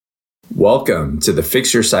Welcome to the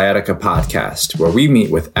Fix Your Sciatica podcast, where we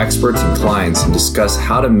meet with experts and clients and discuss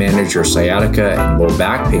how to manage your sciatica and low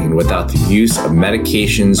back pain without the use of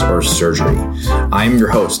medications or surgery. I'm your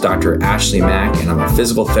host, Dr. Ashley Mack, and I'm a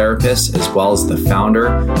physical therapist as well as the founder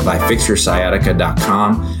of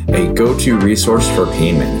ifixyoursciatica.com, a go-to resource for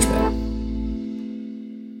pain management.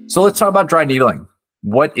 So let's talk about dry needling.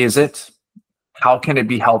 What is it? How can it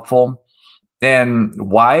be helpful? And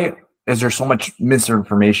why is there so much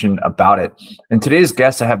misinformation about it? And today's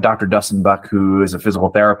guest, I have Dr. Dustin Buck, who is a physical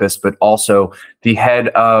therapist, but also the head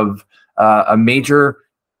of a major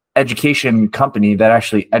education company that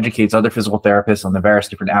actually educates other physical therapists on the various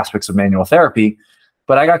different aspects of manual therapy.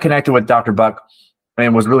 But I got connected with Dr. Buck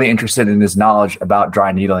and was really interested in his knowledge about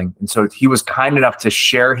dry needling. And so he was kind enough to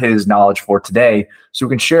share his knowledge for today. So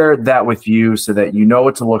we can share that with you so that you know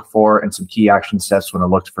what to look for and some key action steps when it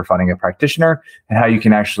looks for finding a practitioner and how you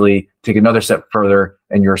can actually take another step further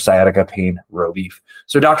in your sciatica pain relief.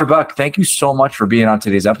 So Dr. Buck, thank you so much for being on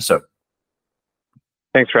today's episode.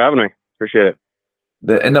 Thanks for having me. Appreciate it.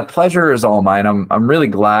 The pleasure is all mine. I'm really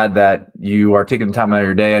glad that you are taking the time out of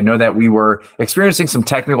your day. I know that we were experiencing some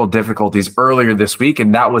technical difficulties earlier this week,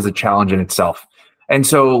 and that was a challenge in itself. And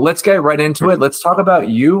so let's get right into it. Let's talk about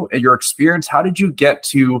you and your experience. How did you get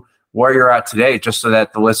to where you're at today, just so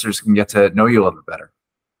that the listeners can get to know you a little bit better?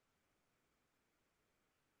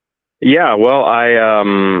 Yeah, well,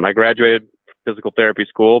 I graduated physical therapy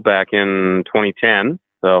school back in 2010,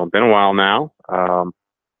 so it's been a while now.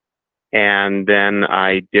 And then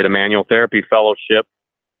I did a manual therapy fellowship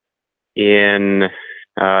in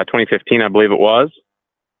 2015, I believe it was.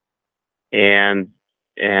 And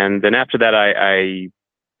then after that, I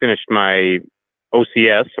finished my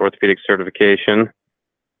OCS, orthopedic certification.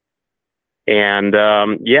 And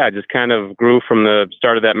I just kind of grew from the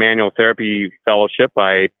start of that manual therapy fellowship.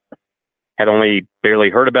 I had only barely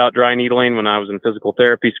heard about dry needling when I was in physical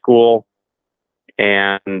therapy school.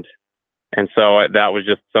 And so that was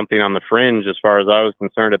just something on the fringe as far as I was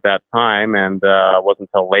concerned at that time. And it wasn't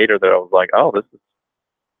until later that I was like, oh, this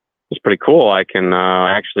is pretty cool. I can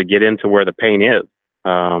actually get into where the pain is.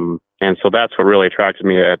 And so that's what really attracted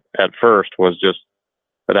me at first, was just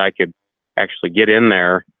that I could actually get in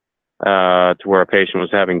there to where a patient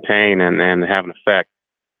was having pain and have an effect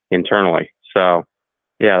internally. So,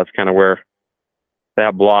 yeah, that's kind of where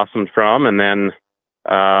that blossomed from. And then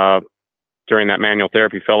during that manual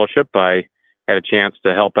therapy fellowship, I had a chance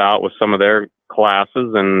to help out with some of their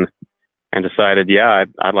classes and decided,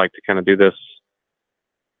 I'd like to kind of do this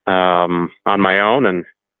on my own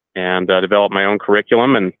and develop my own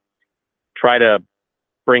curriculum and try to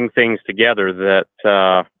bring things together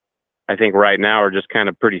that I think right now are just kind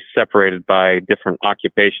of pretty separated by different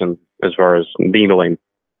occupations as far as needling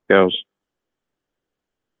goes.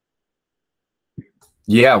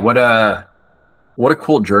 Yeah, what a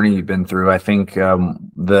cool journey you've been through. I think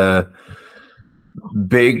the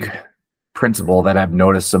big principle that I've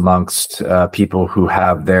noticed amongst people who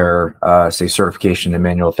have their, say, certification in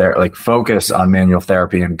manual therapy, like focus on manual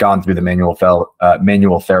therapy and gone through the manual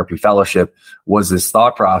therapy fellowship, was this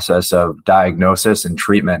thought process of diagnosis and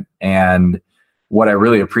treatment. And what I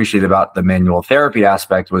really appreciate about the manual therapy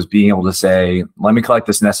aspect was being able to say, let me collect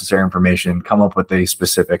this necessary information, come up with a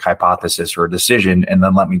specific hypothesis or a decision, and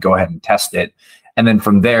then let me go ahead and test it. And then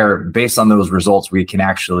from there, based on those results, we can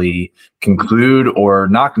actually conclude or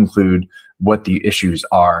not conclude what the issues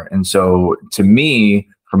are. And so to me,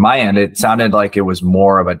 from my end, it sounded like it was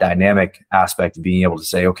more of a dynamic aspect of being able to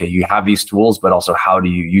say, okay, you have these tools, but also how do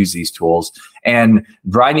you use these tools? And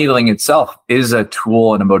dry needling itself is a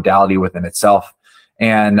tool and a modality within itself.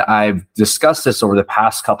 And I've discussed this over the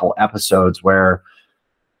past couple episodes where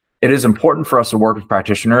it is important for us to work with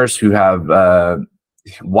practitioners who have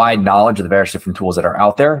wide knowledge of the various different tools that are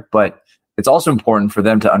out there, but it's also important for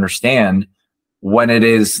them to understand when it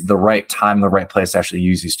is the right time, the right place to actually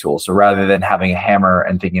use these tools. So rather than having a hammer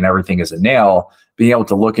and thinking everything is a nail, being able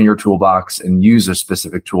to look in your toolbox and use a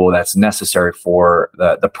specific tool that's necessary for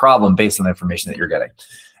the problem based on the information that you're getting.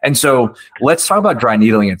 And so let's talk about dry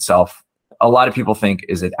needling itself. A lot of people think,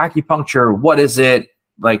 is it acupuncture? What is it?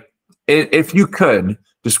 Like, if you could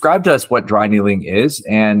describe to us what dry needling is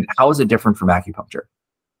and how is it different from acupuncture?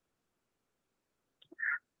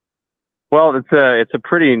 Well, it's a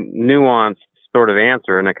pretty nuanced sort of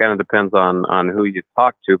answer, and it kind of depends on who you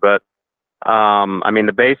talk to. But I mean,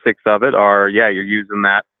 the basics of it are, you're using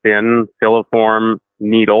that thin filiform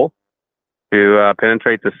needle to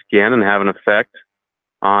penetrate the skin and have an effect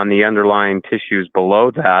on the underlying tissues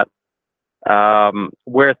below that.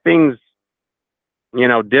 Where things,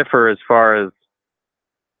 differ as far as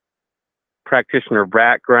practitioner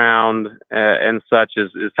background and such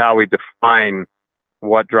is how we define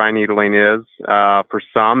what dry needling is. For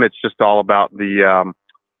some, it's just all about the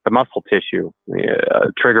muscle tissue.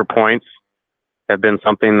 Trigger points have been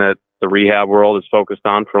something that the rehab world is focused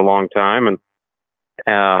on for a long time,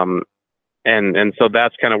 and so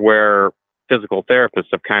that's kind of where physical therapists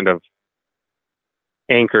have kind of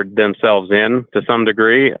anchored themselves in to some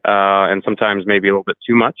degree, and sometimes maybe a little bit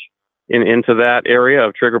too much into that area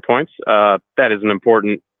of trigger points. That is an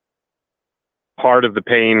important part of the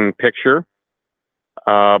pain picture,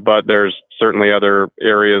 but there's certainly other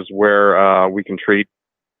areas where we can treat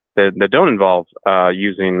that don't involve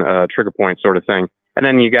using trigger point sort of thing. And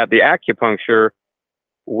then you got the acupuncture,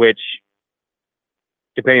 which,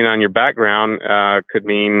 depending on your background, could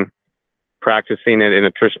mean practicing it in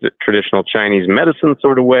a traditional Chinese medicine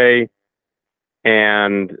sort of way.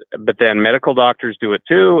 But then medical doctors do it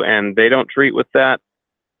too, and they don't treat with that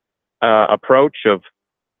approach of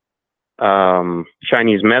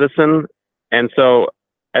Chinese medicine. And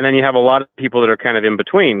then you have a lot of people that are kind of in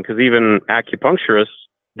between, because even acupuncturists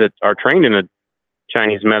that are trained in a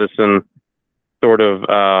Chinese medicine sort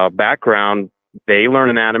of background, they learn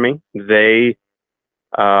anatomy, they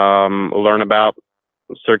learn about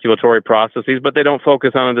circulatory processes, but they don't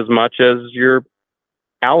focus on it as much as your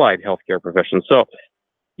allied healthcare profession. So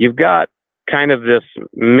you've got kind of this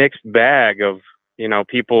mixed bag of,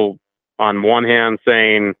 people on one hand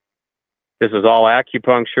saying this is all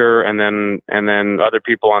acupuncture, and then other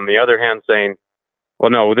people on the other hand saying, well,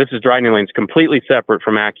 no, this is dry needling. It's completely separate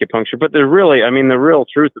from acupuncture. But the real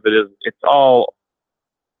truth of it is it's all,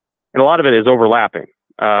 and a lot of it is overlapping.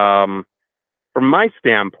 From my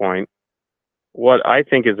standpoint, what I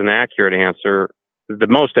think is an accurate answer, the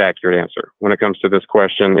most accurate answer when it comes to this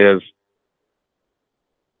question, is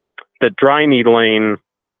that dry needling,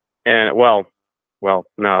 and no,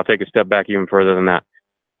 I'll take a step back even further than that.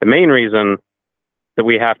 The main reason that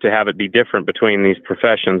we have to have it be different between these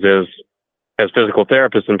professions is, as physical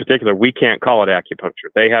therapists in particular, we can't call it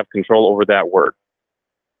acupuncture. They have control over that word.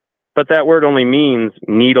 But that word only means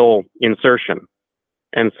needle insertion.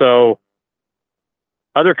 And so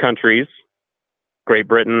other countries, Great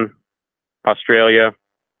Britain, Australia,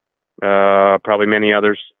 probably many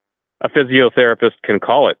others, a physiotherapist can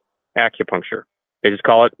call it acupuncture. They just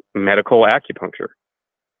call it medical acupuncture.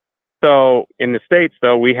 So in the States,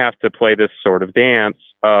 though, we have to play this sort of dance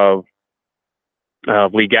of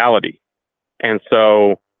legality. And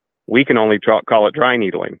so we can only call it dry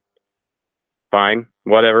needling. Fine,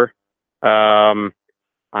 whatever. I'm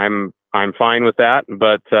fine with that,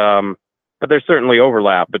 but there's certainly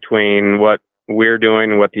overlap between what we're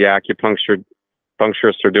doing and what the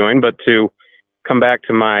acupuncturists are doing. But to come back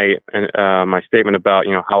to my statement about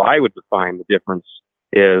how I would define the difference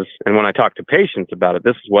is, and when I talk to patients about it,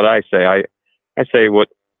 this is what I say. I say what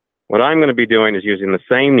I'm going to be doing is using the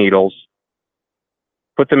same needles,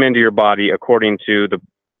 put them into your body according to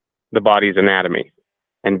the body's anatomy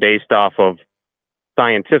and based off of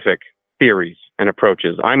scientific theories and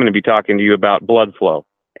approaches. I'm going to be talking to you about blood flow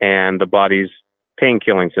and the body's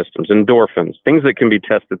pain-killing systems, endorphins, things that can be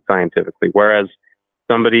tested scientifically. Whereas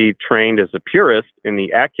somebody trained as a purist in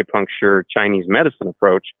the acupuncture Chinese medicine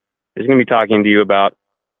approach is going to be talking to you about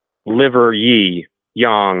liver yi,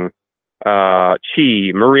 yang,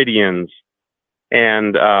 qi, meridians,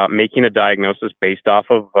 and making a diagnosis based off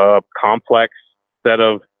of a complex set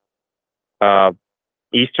of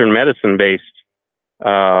Eastern medicine-based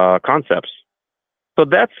concepts. So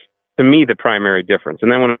that's, to me, the primary difference.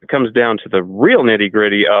 And then when it comes down to the real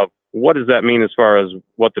nitty-gritty of what does that mean as far as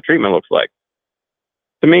what the treatment looks like,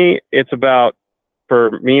 to me, it's about,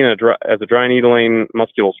 for me as a dry needling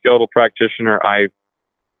musculoskeletal practitioner, I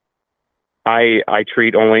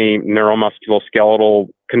treat only neuromusculoskeletal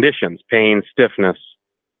conditions, pain, stiffness,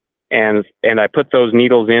 and I put those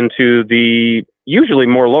needles into the usually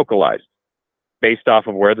more localized, based off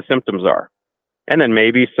of where the symptoms are, and then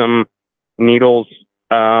maybe some needles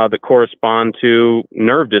that correspond to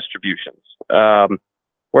nerve distributions.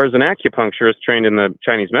 Whereas an acupuncturist trained in the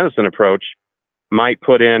Chinese medicine approach might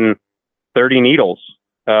put in 30 needles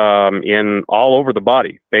in all over the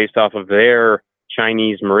body based off of their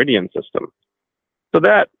Chinese meridian system. So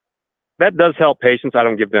that does help patients. I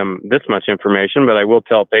don't give them this much information, but I will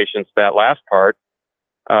tell patients that last part,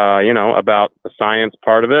 about the science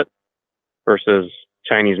part of it versus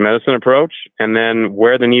Chinese medicine approach, and then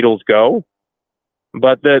where the needles go.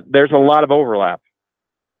 But there's a lot of overlap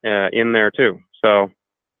in there too. So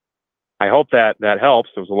I hope that helps.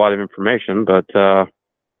 It was a lot of information, but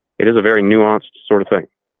it is a very nuanced sort of thing.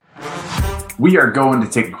 We are going to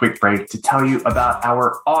take a quick break to tell you about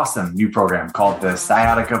our awesome new program called the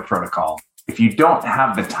Sciatica Protocol. If you don't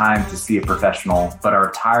have the time to see a professional, but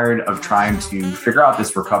are tired of trying to figure out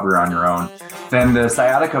this recovery on your own, then the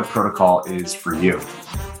Sciatica protocol is for you.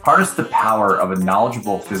 Harness the power of a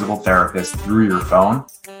knowledgeable physical therapist through your phone.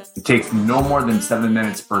 It takes no more than 7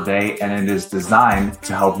 minutes per day, and it is designed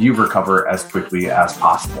to help you recover as quickly as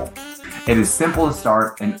possible. It is simple to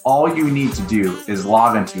start, and all you need to do is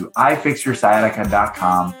log into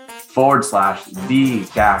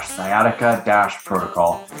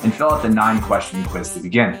ifixyoursciatica.com/the-sciatica-protocol and fill out the 9-question quiz to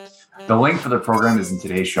begin. The link for the program is in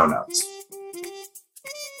today's show notes.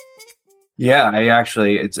 Yeah,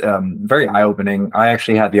 it's very eye-opening. I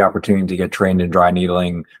actually had the opportunity to get trained in dry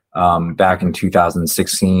needling back in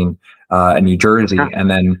 2016 in New Jersey.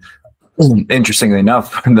 And then, interestingly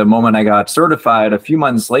enough, the moment I got certified, a few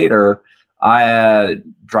months later,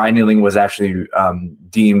 dry needling was actually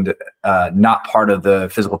deemed not part of the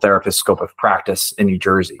physical therapist scope of practice in New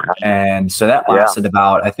Jersey. And so that lasted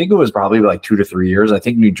about, I think it was probably like 2 to 3 years. I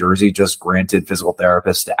think New Jersey just granted physical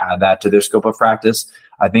therapists to add that to their scope of practice.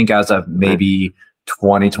 I think as of maybe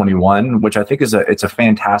 2021, which I think it's a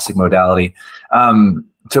fantastic modality.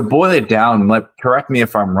 To boil it down, correct me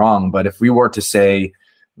if I'm wrong, but if we were to say,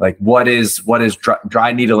 like, what is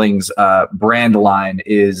dry needling's brand line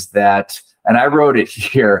is that, and I wrote it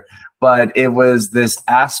here, but it was this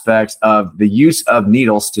aspect of the use of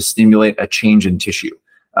needles to stimulate a change in tissue.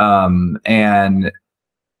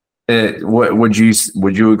 Would you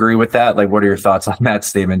agree with that? Like, what are your thoughts on that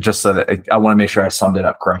statement? Just so that I want to make sure I summed it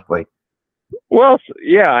up correctly. Well,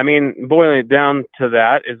 yeah, I mean, boiling it down to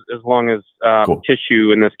that is as long as cool.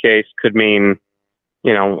 Tissue in this case could mean,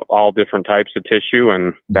 all different types of tissue,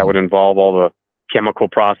 and that would involve all the chemical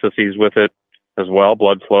processes with it as well,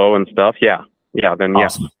 blood flow and stuff. Yeah. Then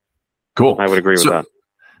awesome. Yeah, cool. I would agree with that.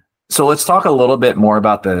 So let's talk a little bit more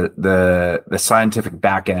about the scientific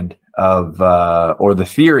back end of or the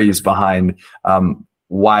theories behind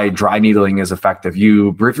why dry needling is effective.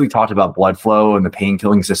 You briefly talked about blood flow and the pain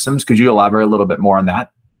killing systems. Could you elaborate a little bit more on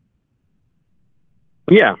that?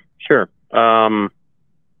 Yeah, sure. There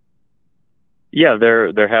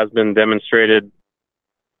has been demonstrated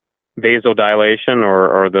vasodilation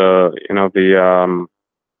or the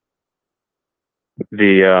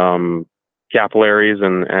capillaries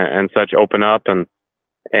and such open up, and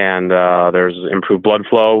there's improved blood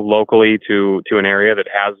flow locally to an area that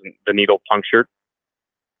has the needle punctured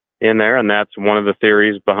in there, and that's one of the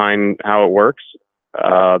theories behind how it works.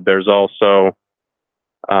 There's also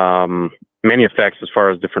many effects as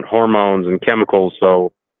far as different hormones and chemicals,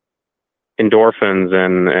 so endorphins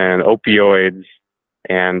and opioids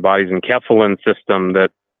and body's enkephalin system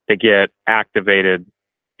that they get activated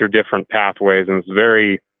through different pathways, and it's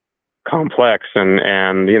very complex and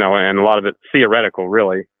a lot of it theoretical,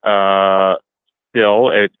 really. Still,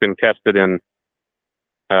 it's been tested in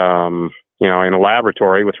a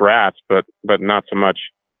laboratory with rats, but not so much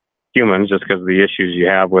humans, just because of the issues you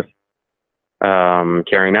have with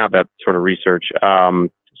carrying out that sort of research.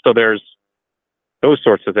 So there's those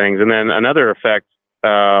sorts of things. And then another effect,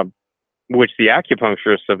 which the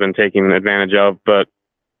acupuncturists have been taking advantage of, but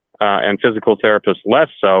and physical therapists less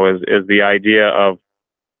so, is the idea of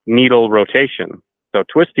needle rotation. So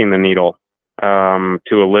twisting the needle to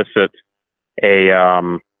elicit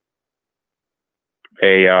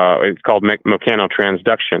it's called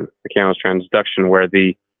mechanotransduction, where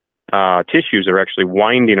the tissues are actually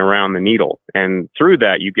winding around the needle, and through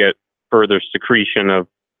that you get further secretion of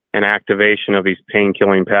and activation of these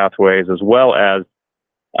pain-killing pathways, as well as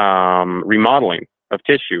remodeling of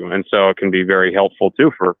tissue. And so it can be very helpful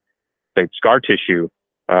too for, say, scar tissue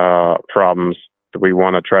problems that we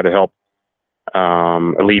want to try to help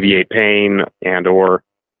alleviate pain and or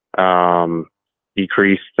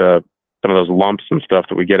decrease some of those lumps and stuff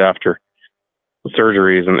that we get after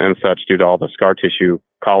surgeries and such due to all the scar tissue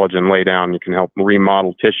collagen laydown. You can help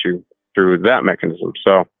remodel tissue through that mechanism.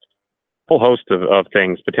 So whole host of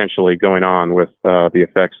things potentially going on with the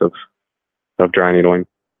effects of dry needling.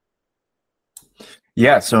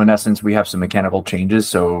 Yeah. So in essence, we have some mechanical changes.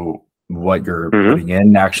 So what you're putting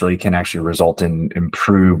in can result in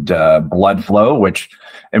improved blood flow, which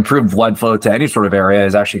improved blood flow to any sort of area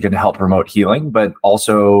is actually going to help promote healing. But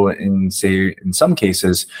also in some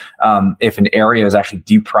cases, if an area is actually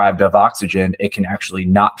deprived of oxygen, it can actually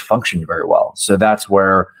not function very well. So that's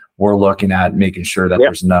where we're looking at making sure that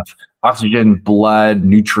there's enough oxygen, blood,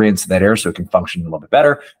 nutrients in that air so it can function a little bit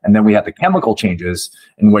better. And then we have the chemical changes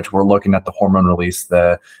in which we're looking at the hormone release,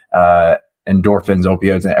 the endorphins,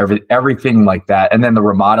 opioids, and everything like that. And then the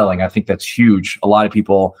remodeling, I think that's huge. A lot of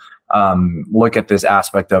people look at this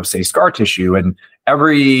aspect of, say, scar tissue, and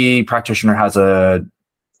every practitioner has a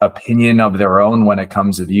opinion of their own when it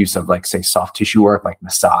comes to the use of, like, say, soft tissue work, like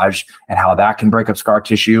massage, and how that can break up scar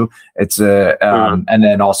tissue. It's and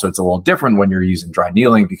then also it's a little different when you're using dry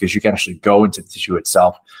needling, because you can actually go into the tissue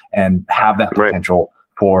itself and have that potential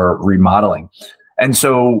for remodeling. And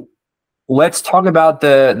so let's talk about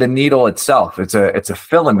the needle itself. It's a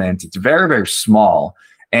filament. It's very, very small.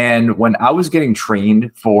 And when I was getting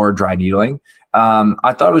trained for dry needling,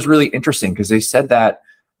 I thought it was really interesting, because they said that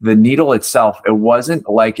the needle itself, it wasn't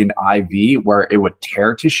like an IV where it would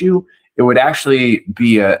tear tissue. It would actually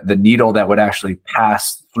be the needle that would actually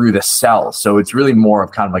pass through the cells. So it's really more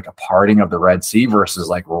of kind of like a parting of the Red Sea versus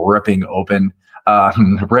like ripping open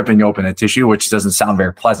a tissue, which doesn't sound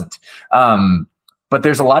very pleasant. But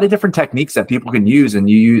there's a lot of different techniques that people can use. And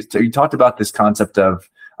you talked about this concept of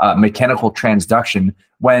mechanical transduction.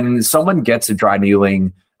 When someone gets a dry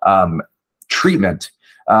needling treatment,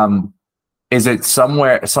 is it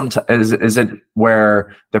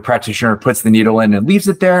where the practitioner puts the needle in and leaves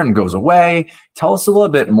it there and goes away? Tell us a little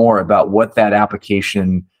bit more about what that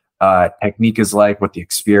application technique is like, what the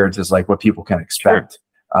experience is like, what people can expect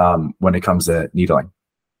when it comes to needling.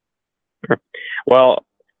 Sure. Well,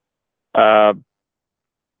 to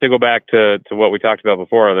go back to what we talked about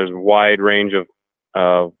before, there's a wide range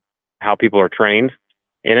of how people are trained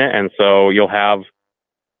in it. And so you'll have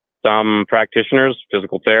some practitioners,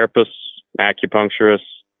 physical therapists, acupuncturists,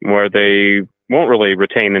 where they won't really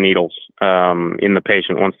retain the needles in the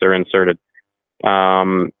patient once they're inserted.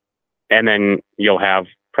 And then you'll have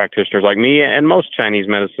practitioners like me and most Chinese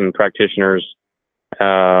medicine practitioners,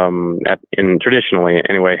 traditionally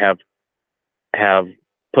anyway, have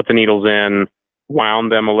put the needles in,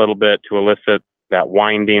 wound them a little bit to elicit that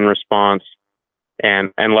winding response,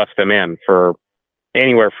 and left them in for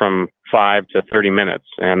anywhere from 5 to 30 minutes.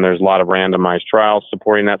 And there's a lot of randomized trials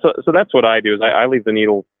supporting that. So that's what I do, is I leave the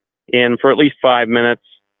needle in for at least 5 minutes.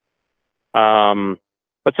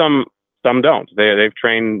 But some don't. They've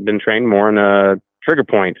been trained more in a trigger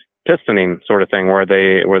point pistoning sort of thing, where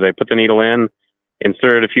they put the needle in,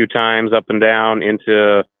 insert it a few times up and down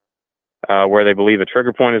into where they believe a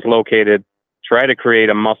trigger point is located, try to create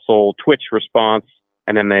a muscle twitch response,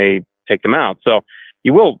 and then they take them out. So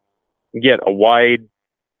you will get a wide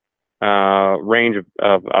range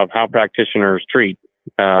of how practitioners treat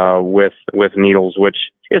with needles, which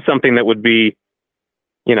is something that would be,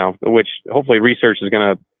 which hopefully research is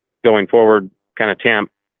going to, going forward, kind of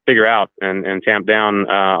figure out and tamp down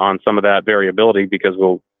on some of that variability, because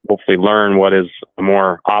we'll hopefully learn what is a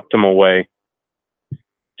more optimal way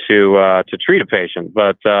to treat a patient.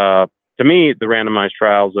 But to me, the randomized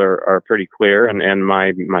trials are pretty clear, and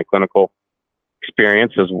my clinical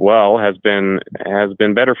experience as well has been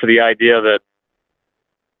better for the idea that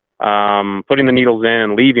putting the needles in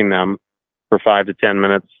and leaving them for 5 to 10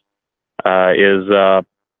 minutes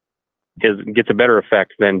gets a better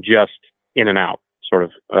effect than just in and out sort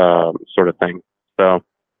of thing. So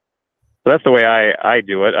that's the way I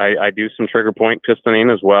do it. I do some trigger point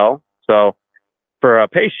pistoning as well. So for a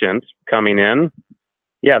patient coming in,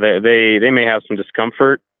 yeah, they may have some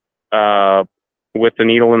discomfort with the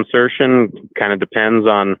needle insertion. Kind of depends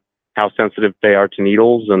on how sensitive they are to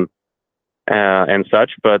needles and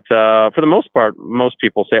such. But for the most part, most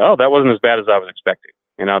people say, "Oh, that wasn't as bad as I was expecting."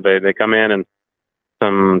 They come in and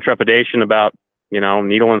some trepidation about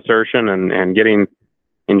needle insertion and getting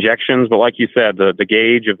injections. But like you said, the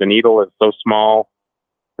gauge of the needle is so small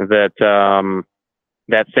that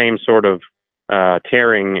that same sort of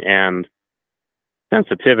tearing and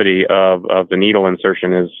sensitivity of the needle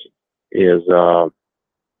insertion is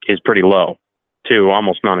pretty low to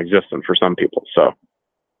almost non-existent for some people. So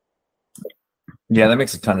yeah, that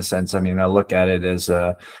makes a ton of sense. I mean, I look at it as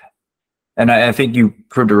and I think you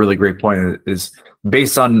proved a really great point, is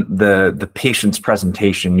based on the patient's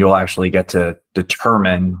presentation, you'll actually get to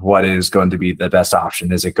determine what is going to be the best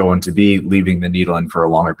option. Is it going to be leaving the needle in for a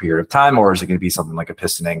longer period of time, or is it going to be something like a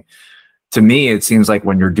pistoning? To me, it seems like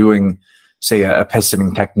when you're doing, say, a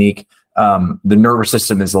pistoning technique, the nervous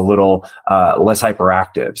system is a little less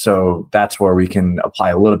hyperactive. So that's where we can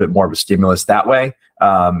apply a little bit more of a stimulus that way.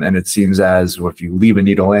 And it seems as if you leave a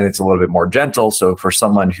needle in, it's a little bit more gentle. So for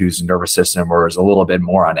someone whose nervous system or is a little bit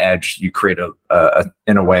more on edge, you create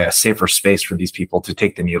in a way, a safer space for these people to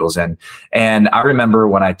take the needles in. And I remember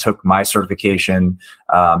when I took my certification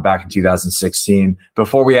back in 2016,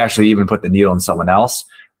 before we actually even put the needle in someone else,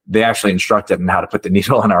 they actually instructed on how to put the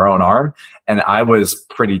needle in our own arm. And I was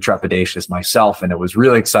pretty trepidatious myself. And it was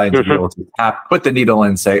really exciting to be able to put the needle in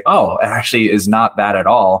and say, oh, it actually is not bad at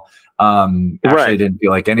all. Actually didn't feel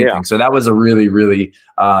like anything. Yeah. So that was a really, really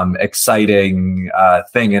exciting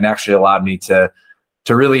thing, and actually allowed me to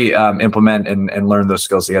to really implement and learn those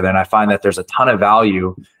skills together. And I find that there's a ton of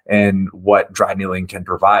value in what dry needling can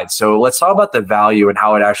provide. So let's talk about the value and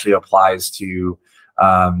how it actually applies to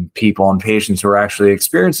people and patients who are actually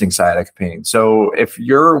experiencing sciatic pain. So if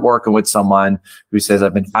you're working with someone who says,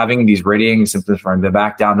 I've been having these radiating symptoms from the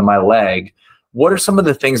back down to my leg, what are some of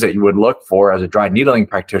the things that you would look for as a dry needling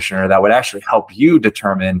practitioner that would actually help you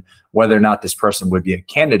determine whether or not this person would be a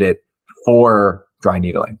candidate for dry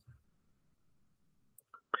needling?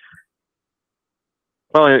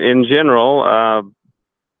 Well, in general,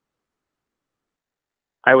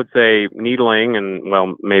 I would say needling and,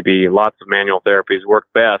 well, maybe lots of manual therapies work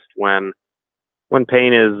best when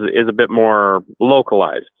pain is a bit more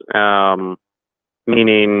localized,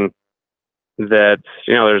 meaning that,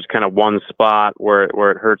 there's kind of one spot where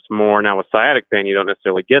it hurts more. Now with sciatic pain, you don't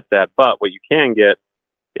necessarily get that, but what you can get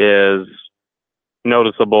is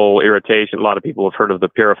noticeable irritation. A lot of people have heard of the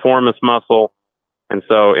piriformis muscle. And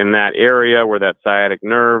so in that area where that sciatic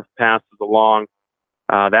nerve passes along,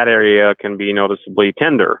 that area can be noticeably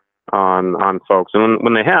tender on folks. And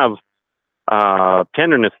when they have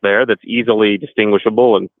tenderness there that's easily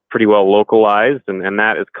distinguishable and pretty well localized, and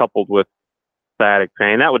that is coupled with sciatic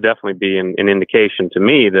pain, that would definitely be an indication to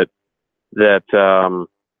me that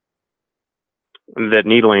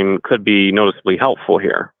needling could be noticeably helpful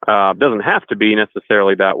here. It doesn't have to be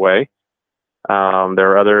necessarily that way.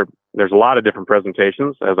 There's a lot of different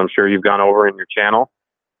presentations, as I'm sure you've gone over in your channel,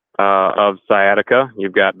 of sciatica.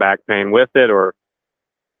 You've got back pain with it or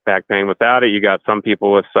back pain without it. You got some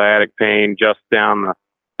people with sciatic pain just down the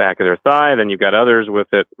back of their thigh. Then you've got others with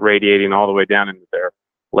it radiating all the way down into their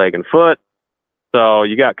leg and foot. So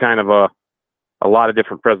you got kind of a lot of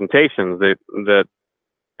different presentations that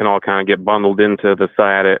can all kind of get bundled into the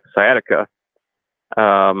sciatica.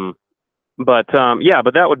 But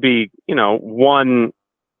that would be, one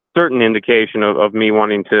certain indication of me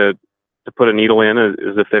wanting to put a needle in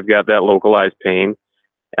is if they've got that localized pain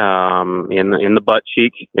in the butt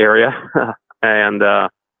cheek area, and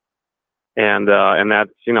that's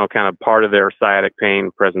kind of part of their sciatic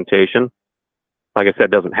pain presentation. Like I said,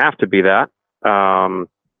 it doesn't have to be that,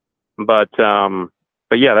 but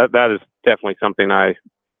yeah, that is definitely something I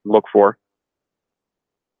look for.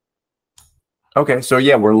 Okay, so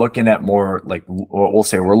yeah, we're looking at more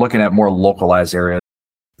we're looking at more localized areas.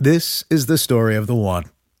 This is the story of the one.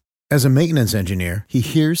 As a maintenance engineer, he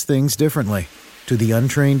hears things differently. To the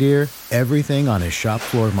untrained ear, everything on his shop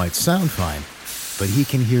floor might sound fine, but he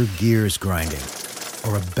can hear gears grinding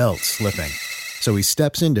or a belt slipping. So he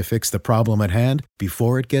steps in to fix the problem at hand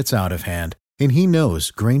before it gets out of hand. And he knows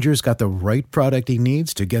Grainger's got the right product he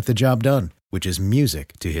needs to get the job done, which is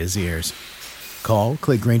music to his ears. Call,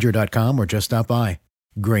 click Grainger.com, or just stop by.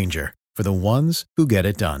 Grainger, for the ones who get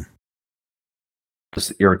it done.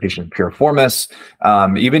 Irritation of piriformis,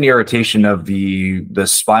 even irritation of the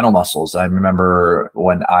spinal muscles. I remember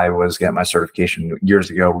when I was getting my certification years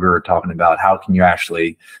ago, we were talking about how can you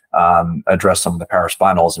actually address some of the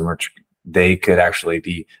paraspinals in which they could actually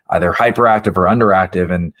be either hyperactive or underactive,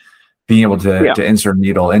 and being able to insert a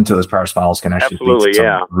needle into those paraspinals can actually lead to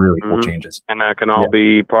some really cool changes. And that can all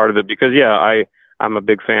be part of it because, I'm a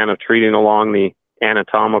big fan of treating along the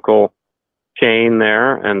anatomical chain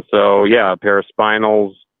there. And so,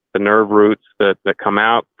 paraspinals, the nerve roots that come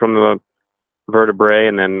out from the vertebrae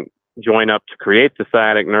and then join up to create the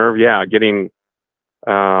sciatic nerve. Getting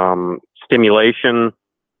stimulation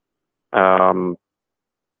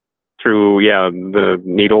through, the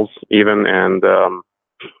needles even, and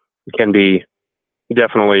can be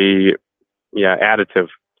definitely, additive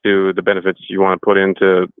to the benefits you want to put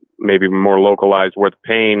into maybe more localized where the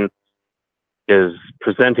pain is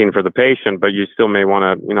presenting for the patient, but you still may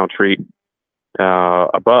want to, treat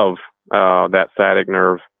above that sciatic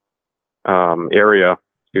nerve area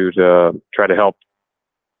to try to help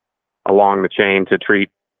along the chain to treat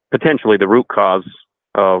potentially the root cause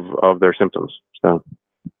of their symptoms. So,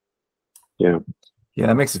 yeah,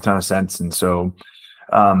 that makes a ton of sense. And so,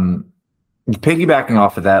 piggybacking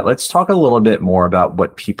off of that, let's talk a little bit more about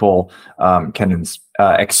what people can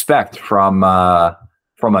expect from a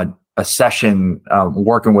session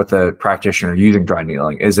working with a practitioner using dry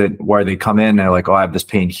needling. Is it where they come in and they're like, oh, I have this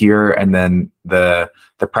pain here, and then the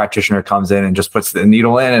practitioner comes in and just puts the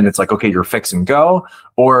needle in and it's like, okay, you're fix and go?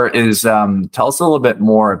 Or is tell us a little bit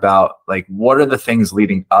more about like what are the things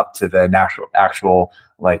leading up to the actual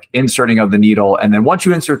like inserting of the needle, and then once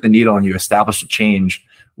you insert the needle and you establish a change,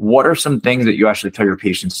 what are some things that you actually tell your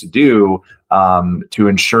patients to do to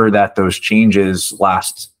ensure that those changes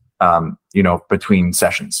last between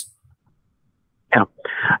sessions?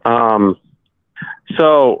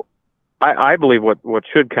 So I believe what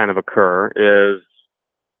should kind of occur is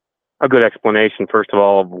a good explanation, first of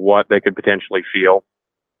all, of what they could potentially feel.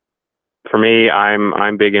 For me,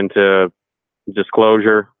 I'm big into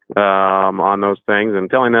disclosure on those things and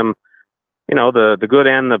telling them, the good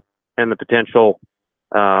and the potential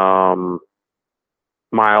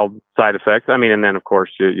mild side effects. I mean, and then of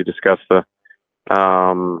course you discuss the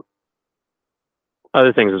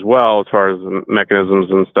other things as well as far as the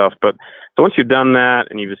mechanisms and stuff. But so once you've done that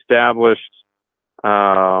and you've established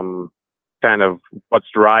kind of what's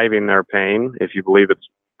driving their pain, if you believe it's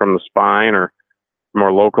from the spine or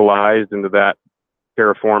more localized into that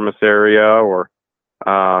piriformis area, or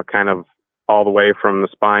kind of all the way from the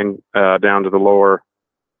spine down to the lower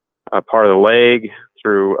part of the leg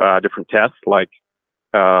through different tests, like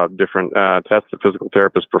different tests that physical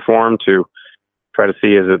therapists perform to try to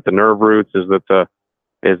see, is it the nerve roots, is it the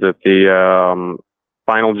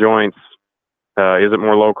spinal joints, is it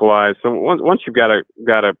more localized? So once you've got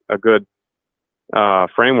a good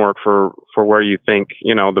framework for where you think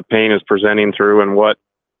the pain is presenting through and what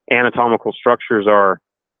anatomical structures are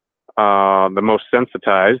the most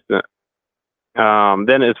sensitized,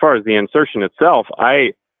 then as far as the insertion itself,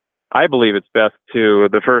 I believe it's best to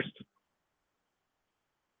the first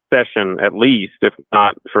session, at least, if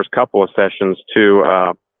not the first couple of sessions,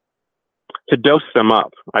 to dose them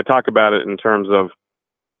up. I talk about it in terms of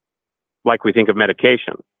like we think of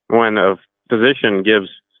medication. When a physician gives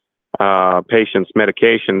patients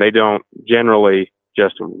medication, they don't generally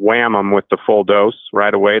just wham them with the full dose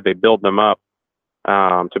right away. They build them up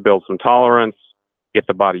to build some tolerance, get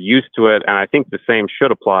the body used to it. And I think the same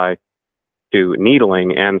should apply to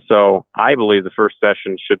needling. And so I believe the first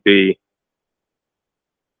session should be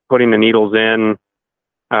putting the needles in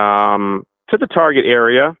to the target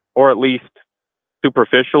area, or at least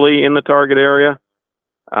superficially in the target area,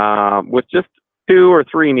 with just 2 or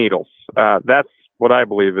 3 needles. That's what I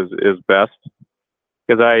believe is best,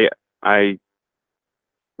 because I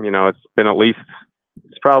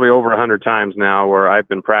it's probably over 100 times now where I've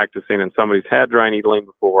been practicing and somebody's had dry needling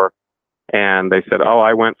before, and they said, "Oh,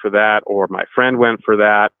 I went for that," or "My friend went for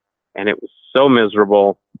that," and it was so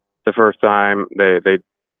miserable the first time. They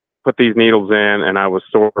put these needles in, and I was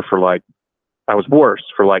sore I was worse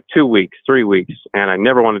for like 2 weeks, 3 weeks, and I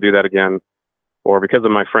never want to do that again. Or because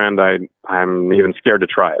of my friend, I'm even scared to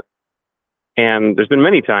try it. And there's been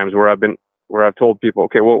many times where I've told people,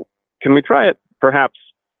 okay, well, can we try it? Perhaps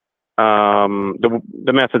the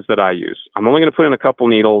methods that I use. I'm only going to put in a couple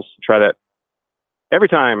needles, try that. Every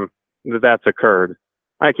time that's occurred,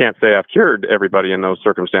 I can't say I've cured everybody in those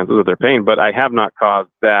circumstances of their pain, but I have not caused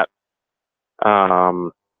that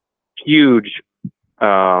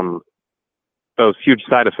those huge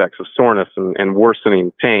side effects of soreness and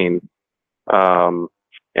worsening pain.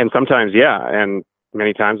 And sometimes, and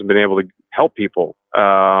many times I've been able to help people,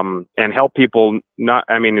 and help people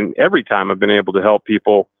and every time I've been able to help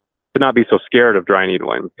people to not be so scared of dry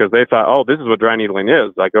needling, because they thought, oh, this is what dry needling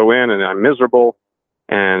is. I go in and I'm miserable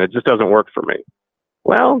and it just doesn't work for me.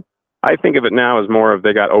 Well, I think of it now as more of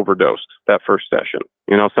they got overdosed that first session.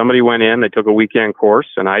 Somebody went in, they took a weekend course,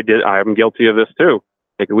 and I'm guilty of this too.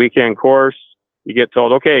 Take a weekend course, you get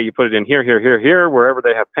told, okay, you put it in here, wherever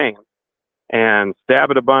they have pain, and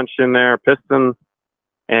stab it a bunch in there, piston,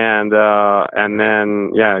 and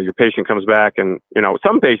then your patient comes back, and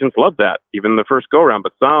some patients love that, even the first go around,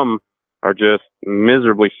 but some are just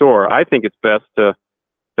miserably sore. I think it's best to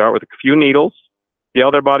start with a few needles, see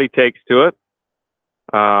how their body takes to it,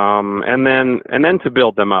 and then to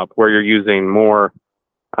build them up where you're using more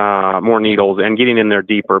needles and getting in there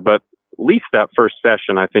deeper. But at least that first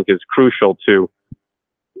session, I think, is crucial to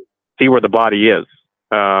see where the body is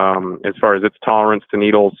as far as its tolerance to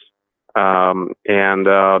needles, and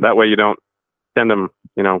that way you don't send them,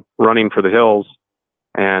 running for the hills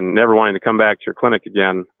and never wanting to come back to your clinic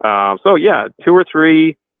again. 2 or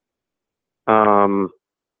 3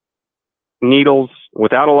 needles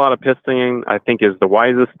without a lot of pistoning, I think, is the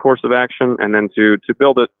wisest course of action, and then to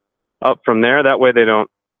build it up from there. That way they don't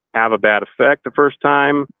have a bad effect the first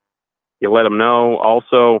time. You let them know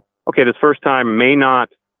also, okay, this first time may not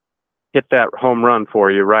hit that home run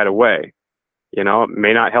for you right away. It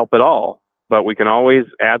may not help at all, but we can always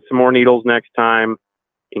add some more needles next time,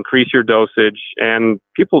 increase your dosage, and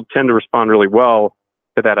people tend to respond really well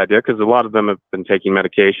to that idea, because a lot of them have been taking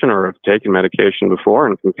medication or have taken medication before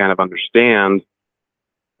and can kind of understand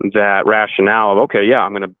that rationale of, okay, yeah,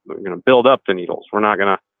 I'm going to build up the needles. We're not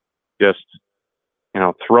going to just,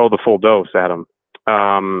 throw the full dose at them.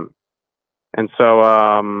 And so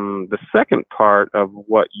the second part of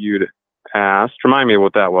what you'd asked, remind me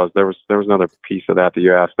what that was. There was another piece of that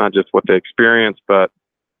you asked, not just what they experienced, but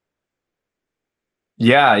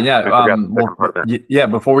Yeah, yeah. I forgot the second part there. Yeah.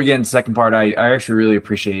 Before we get into the second part, I actually really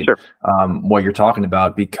appreciate Sure. what you're talking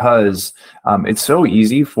about, because it's so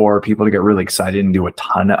easy for people to get really excited and do a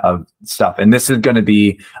ton of stuff. And this is going to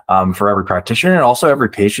be for every practitioner and also every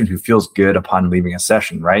patient who feels good upon leaving a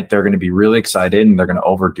session, right? They're going to be really excited and they're going to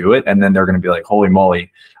overdo it. And then they're going to be like, holy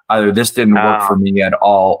moly, either this didn't work for me at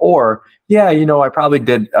all, or yeah, I probably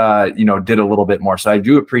did a little bit more. So I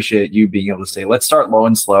do appreciate you being able to say, let's start low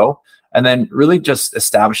and slow. And then really just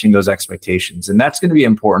establishing those expectations. And that's going to be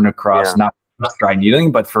important across not just dry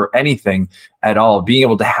needling, but for anything at all, being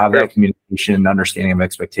able to have that communication and understanding of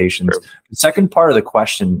expectations. The second part of the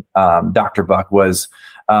question, Dr. Buck, was,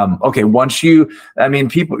 okay,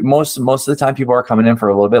 people, most of the time people are coming in for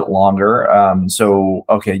a little bit longer. So,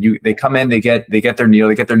 okay, they come in, they get their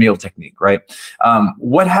needle technique, right?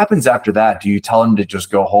 What happens after that? Do you tell them to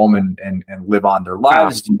just go home and live on their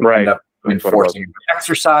lives? Do you end up enforcing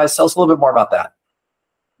exercise? Tell us a little bit more about that.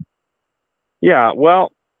 Yeah,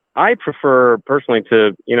 well, I prefer personally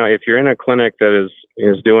to, if you're in a clinic that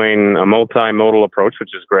is doing a multimodal approach,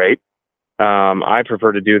 which is great, I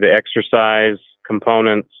prefer to do the exercise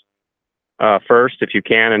components first, if you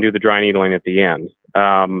can, and do the dry needling at the end.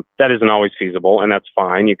 That isn't always feasible, and that's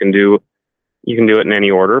fine. You can do it in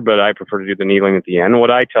any order, but I prefer to do the needling at the end.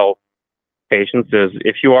 What I tell patients is,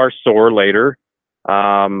 if you are sore later,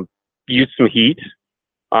 use some heat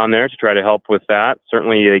on there to try to help with that.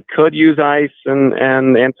 Certainly they could use ice and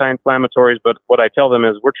anti-inflammatories, but what I tell them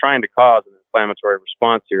is, we're trying to cause an inflammatory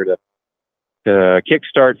response here to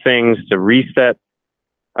kickstart things, to reset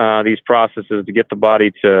these processes, to get the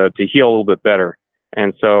body to heal a little bit better.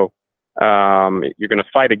 And so you're going to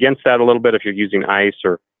fight against that a little bit if you're using ice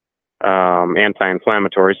or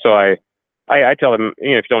anti-inflammatory. So I tell them,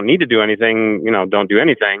 if you don't need to do anything, don't do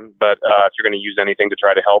anything. But if you're going to use anything to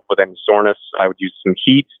try to help with any soreness, I would use some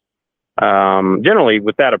heat. Generally,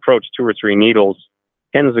 with that approach, 2 or 3 needles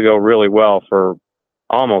tends to go really well for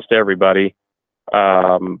almost everybody.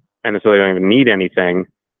 And so they don't even need anything.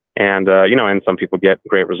 And, and some people get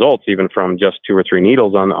great results even from just 2 or 3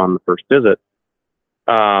 needles on the first visit.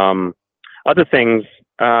 Other things,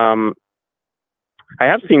 I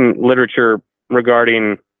have seen literature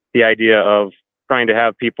regarding the idea of trying to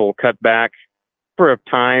have people cut back for a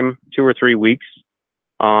time, 2 or 3 weeks,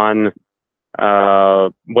 on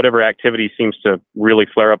whatever activity seems to really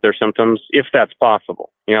flare up their symptoms, if that's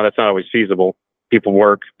possible. That's not always feasible. People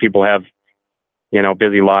work, people have,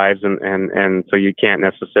 busy lives, and so you can't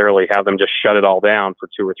necessarily have them just shut it all down for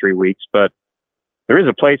 2 or 3 weeks. But there is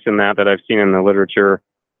a place in that I've seen in the literature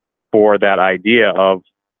for that idea of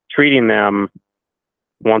treating them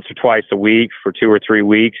once or twice a week for 2 or 3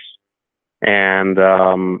 weeks, and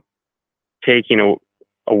taking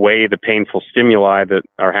away the painful stimuli that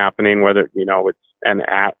are happening, whether it's an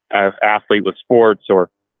athlete with sports or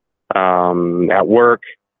at work,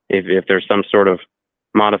 if there's some sort of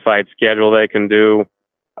modified schedule they can do.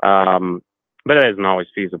 But it isn't always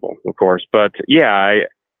feasible, of course. But yeah,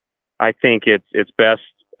 I think it's best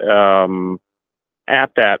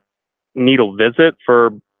at that needle visit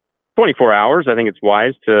for 24 hours. I think it's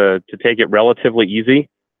wise to take it relatively easy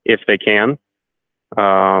if they can.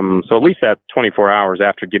 So at least that 24 hours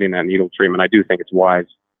after getting that needle treatment, I do think it's wise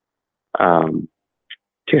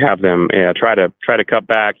to have them try to cut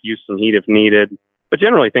back, use some heat if needed. But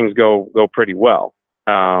generally things go pretty well.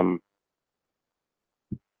 So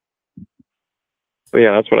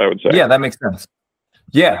yeah, that's what I would say. Yeah, that makes sense.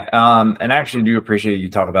 Yeah, and I actually do appreciate you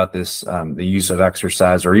talk about this, the use of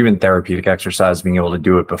exercise or even therapeutic exercise, being able to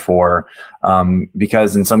do it before,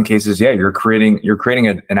 because in some cases, yeah, you're creating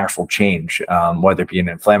an actual change, whether it be an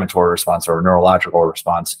inflammatory response or a neurological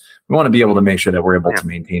response. We want to be able to make sure that we're able to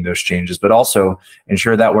maintain those changes, but also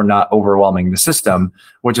ensure that we're not overwhelming the system,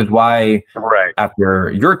 which is why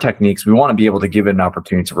after your techniques, we want to be able to give it an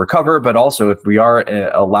opportunity to recover, but also if we are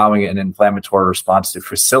allowing an inflammatory response to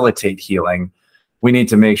facilitate healing, we need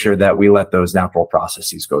to make sure that we let those natural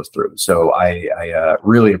processes go through. So I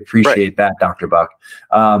really appreciate that, Dr. Buck.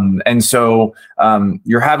 And so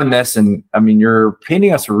you're having this, and I mean, you're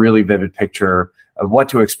painting us a really vivid picture of what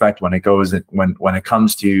to expect when it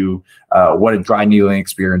comes to what a dry needling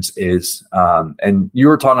experience is. And you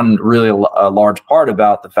were talking really a large part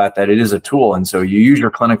about the fact that it is a tool. And so you use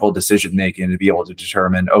your clinical decision making to be able to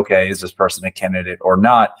determine, okay, is this person a candidate or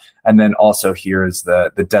not? And then also here is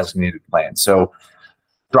the designated plan. So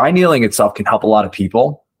dry needling itself can help a lot of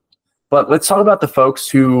people, but let's talk about the folks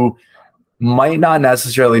who might not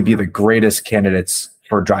necessarily be the greatest candidates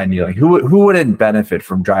for dry needling. Who wouldn't benefit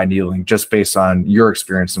from dry needling just based on your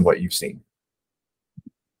experience and what you've seen?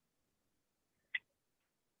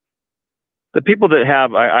 The people that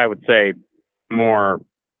have, I would say, more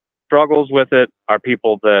struggles with it are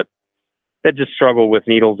people that just struggle with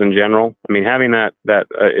needles in general. I mean, having that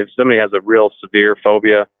if somebody has a real severe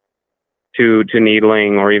phobia to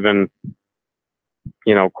needling, or even,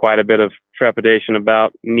 quite a bit of trepidation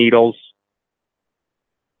about needles,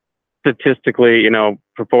 statistically,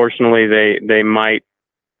 proportionally, they might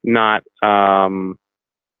not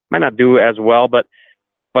do as well. But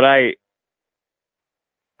I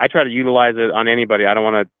try to utilize it on anybody. I don't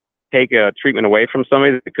want to take a treatment away from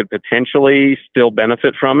somebody that could potentially still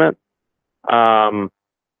benefit from it. So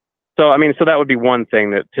that would be one thing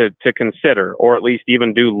that to consider, or at least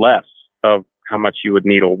even do less of how much you would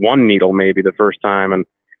needle. One needle maybe the first time, and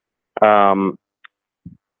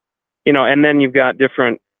and then you've got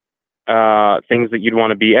different things that you'd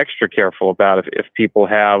want to be extra careful about. If people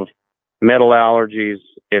have metal allergies,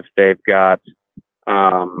 if they've got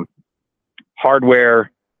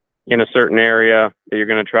hardware in a certain area that you're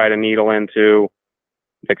going to try to needle into,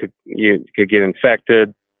 you could get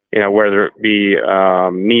infected. Whether it be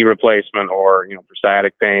knee replacement or for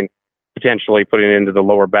sciatic pain, potentially putting it into the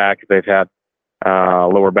lower back if they've had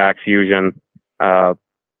lower back fusion.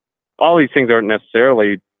 All these things aren't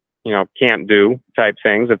necessarily can't do type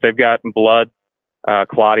things. If they've got blood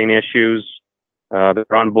clotting issues,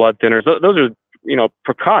 they're on blood thinners. Those are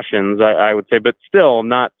precautions, I would say, but still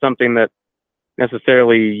not something that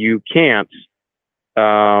necessarily you can't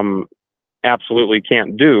absolutely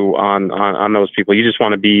can't do on those people. You just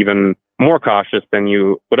want to be even more cautious than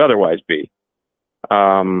you would otherwise be.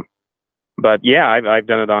 But yeah, I've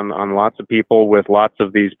done it on lots of people with lots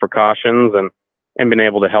of these precautions, and been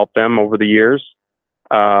able to help them over the years.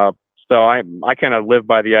 So I kind of live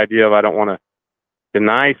by the idea of, I don't want to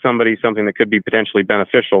deny somebody something that could be potentially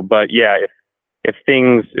beneficial. But yeah, if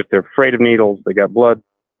they're afraid of needles, they got blood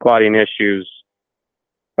clotting issues,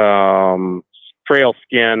 frail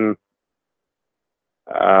skin,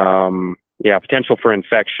 potential for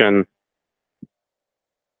infection,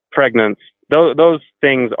 pregnant. Those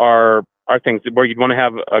things are things where you'd want to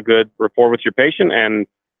have a good rapport with your patient and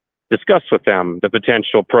discuss with them the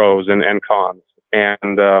potential pros and cons,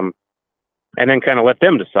 and then kind of let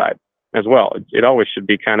them decide as well. It always should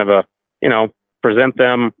be kind of a, present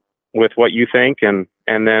them with what you think, and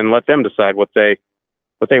then let them decide what they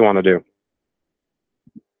want to do.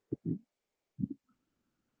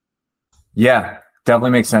 Yeah,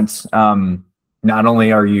 definitely makes sense. Not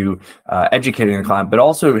only are you educating the client, but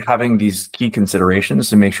also having these key considerations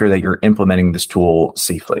to make sure that you're implementing this tool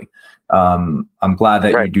safely. I'm glad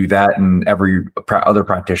that you do that, and every other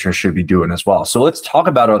practitioner should be doing as well. So let's talk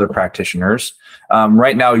about other practitioners.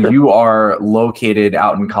 Right now, you are located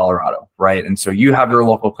out in Colorado, right? And so you have your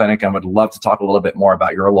local clinic. I would love to talk a little bit more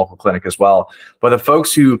about your local clinic as well. But the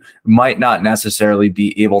folks who might not necessarily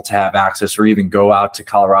be able to have access or even go out to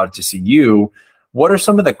Colorado to see you, what are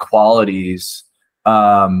some of the qualities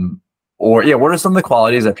what are some of the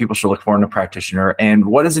qualities that people should look for in a practitioner, and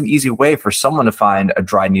what is an easy way for someone to find a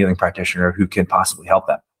dry needling practitioner who can possibly help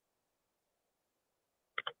them?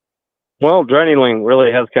 Well, dry needling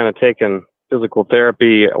really has kind of taken physical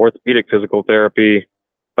therapy, orthopedic physical therapy,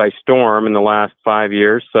 by storm in the last 5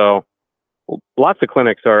 years. So lots of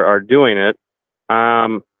clinics are doing it.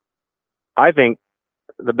 I think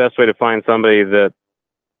the best way to find somebody that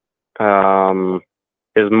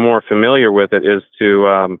is more familiar with it is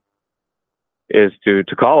to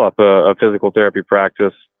call up a physical therapy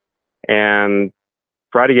practice and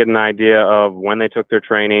try to get an idea of when they took their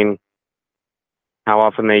training, how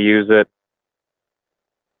often they use it,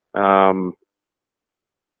 and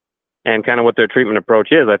kind of what their treatment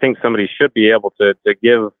approach is. I think somebody should be able to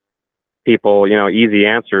give people, easy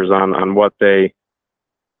answers on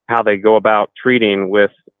how they go about treating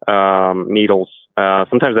with needles.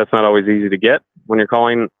 Sometimes that's not always easy to get when you're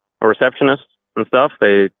calling a receptionist and stuff.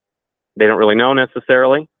 They don't really know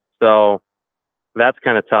necessarily. So that's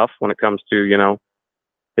kind of tough when it comes to,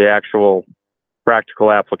 the actual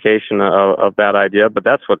practical application of that idea. But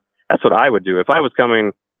that's what I would do if I was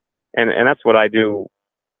coming, and that's what I do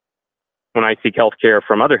when I seek healthcare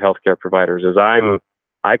from other healthcare providers. Is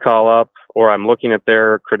I call up, or I'm looking at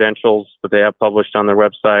their credentials that they have published on their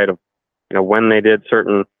website of, when they did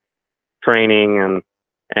certain training,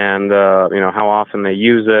 and how often they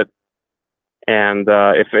use it. And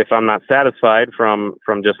if I'm not satisfied from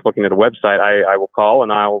just looking at a website, I will call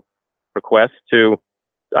and I'll request to.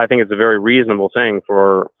 I think it's a very reasonable thing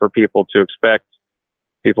for people to expect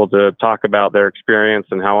people to talk about their experience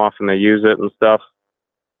and how often they use it and stuff.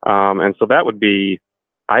 And so that would be,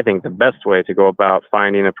 I think, the best way to go about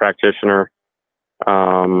finding a practitioner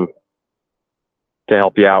to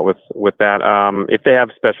help you out with that. If they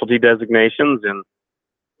have specialty designations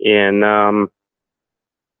in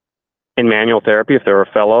in manual therapy, if they're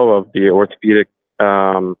a fellow of the orthopedic,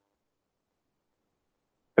 of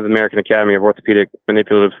the American Academy of Orthopedic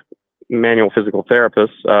Manipulative Manual Physical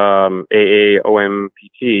Therapists,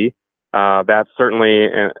 AAOMPT, that's certainly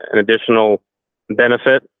an additional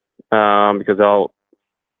benefit, because they'll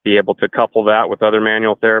be able to couple that with other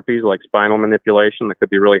manual therapies like spinal manipulation that could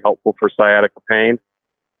be really helpful for sciatica pain.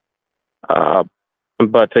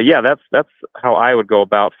 But yeah, that's how I would go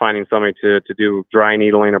about finding somebody to do dry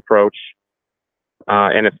needling approach.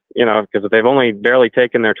 And if, because if they've only barely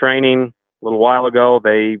taken their training a little while ago,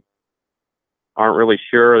 they aren't really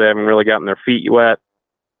sure. They haven't really gotten their feet wet,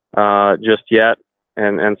 just yet.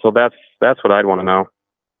 And so that's what I'd want to know.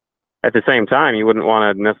 At the same time, you wouldn't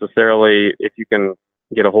want to necessarily, if you can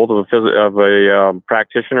get a hold of a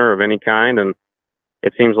practitioner of any kind, and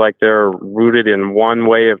it seems like they're rooted in one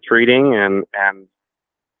way of treating and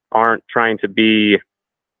aren't trying to be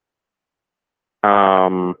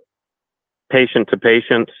patient to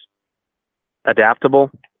patient adaptable.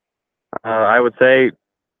 I would say,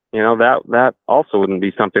 that also wouldn't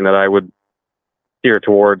be something that I would steer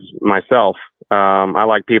towards myself. I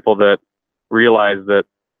like people that realize that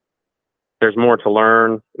there's more to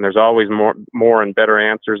learn, and there's always more and better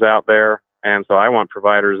answers out there. And so I want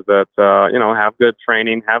providers that, have good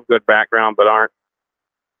training, have good background, but aren't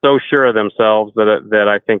so sure of themselves that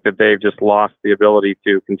I think that they've just lost the ability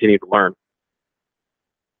to continue to learn.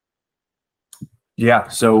 Yeah.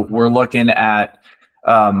 So we're looking at,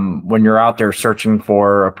 when you're out there searching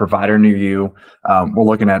for a provider near you, we're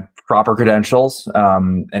looking at proper credentials.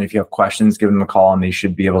 And if you have questions, give them a call and they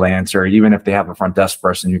should be able to answer, even if they have a front desk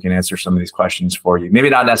person who can answer some of these questions for you. Maybe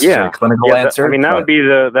not necessarily a clinical answer. That would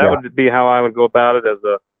be how I would go about it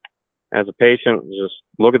as a patient. Just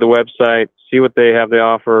look at the website, see what they have to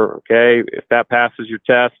offer. Okay. If that passes your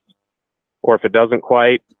test, or if it doesn't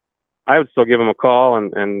quite, I would still give them a call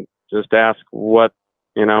and just ask what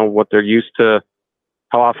they're used to,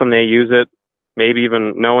 how often they use it, maybe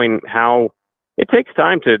even knowing how it takes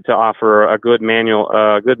time to offer a good manual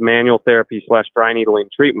therapy / dry needling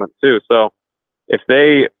treatment too. So if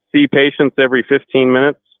they see patients every 15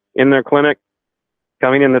 minutes in their clinic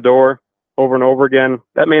coming in the door over and over again,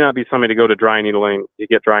 that may not be somebody to go to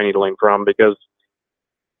get dry needling from, because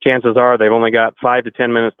chances are they've only got 5 to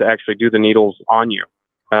 10 minutes to actually do the needles on you.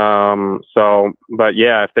 But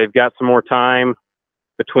yeah, if they've got some more time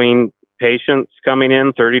between patients coming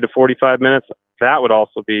in, 30 to 45 minutes, that would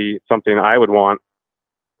also be something I would want,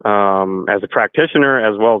 as a practitioner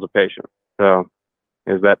as well as a patient. So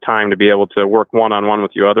is that time to be able to work one-on-one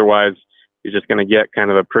with you. Otherwise, you're just going to get kind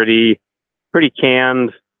of a pretty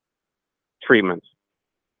canned treatment.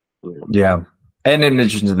 Yeah. And in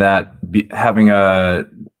addition to that, having a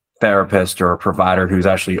therapist or a provider who's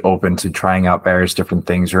actually open to trying out various different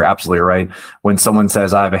things, you're absolutely right. When someone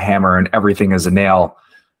says, I have a hammer and everything is a nail,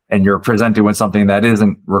 and you're presented with something that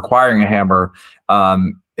isn't requiring a hammer,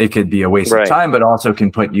 it could be a waste of time, but also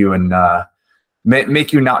can put you in,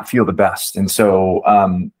 make you not feel the best. And so,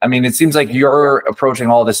 it seems like you're approaching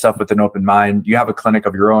all this stuff with an open mind. You have a clinic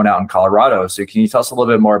of your own out in Colorado. So can you tell us a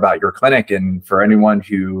little bit more about your clinic? And for anyone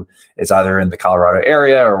who is either in the Colorado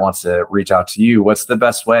area or wants to reach out to you, what's the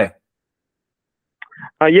best way?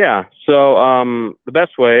 Yeah. So the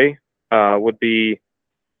best way would be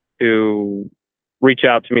to reach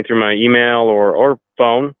out to me through my email or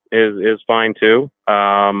phone is fine too.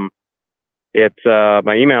 My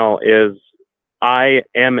email is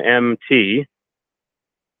IMMT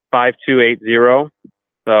 5280.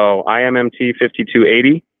 So IMMT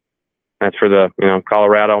 5280. That's for the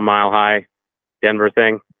Colorado Mile High Denver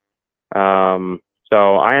thing. So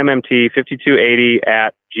IMMT 5280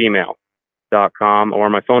 at gmail.com,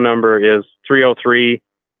 or my phone number is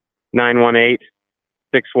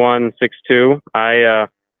 303-918-6162. I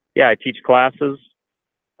teach classes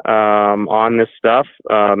on this stuff,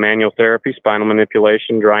 manual therapy, spinal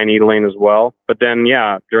manipulation, dry needling as well. But then,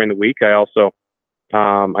 during the week, I also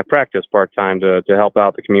I practice part-time to help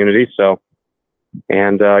out the community. So,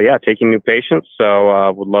 and taking new patients.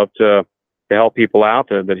 So would love to help people out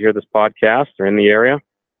that hear this podcast or in the area.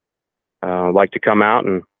 Like to come out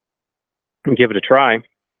and give it a try.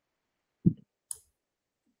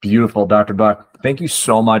 Beautiful, Dr. Buck. Thank you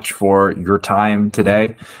so much for your time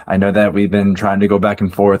today. I know that we've been trying to go back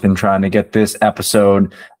and forth and trying to get this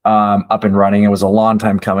episode up and running. It was a long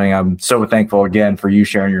time coming. I'm so thankful again for you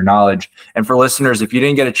sharing your knowledge. And for listeners, if you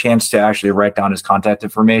didn't get a chance to actually write down his contact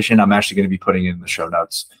information, I'm actually going to be putting it in the show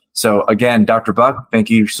notes. So again, Dr. Buck, thank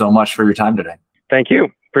you so much for your time today. Thank you.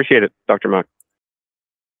 Appreciate it, Dr. Buck.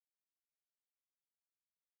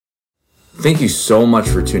 Thank you so much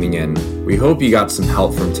for tuning in. We hope you got some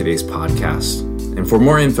help from today's podcast. And for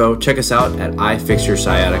more info, check us out at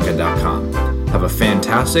ifixyoursciatica.com. Have a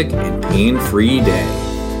fantastic and pain-free day.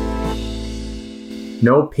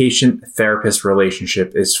 No patient-therapist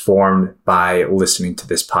relationship is formed by listening to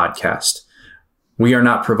this podcast. We are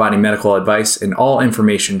not providing medical advice, and all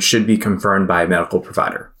information should be confirmed by a medical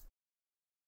provider.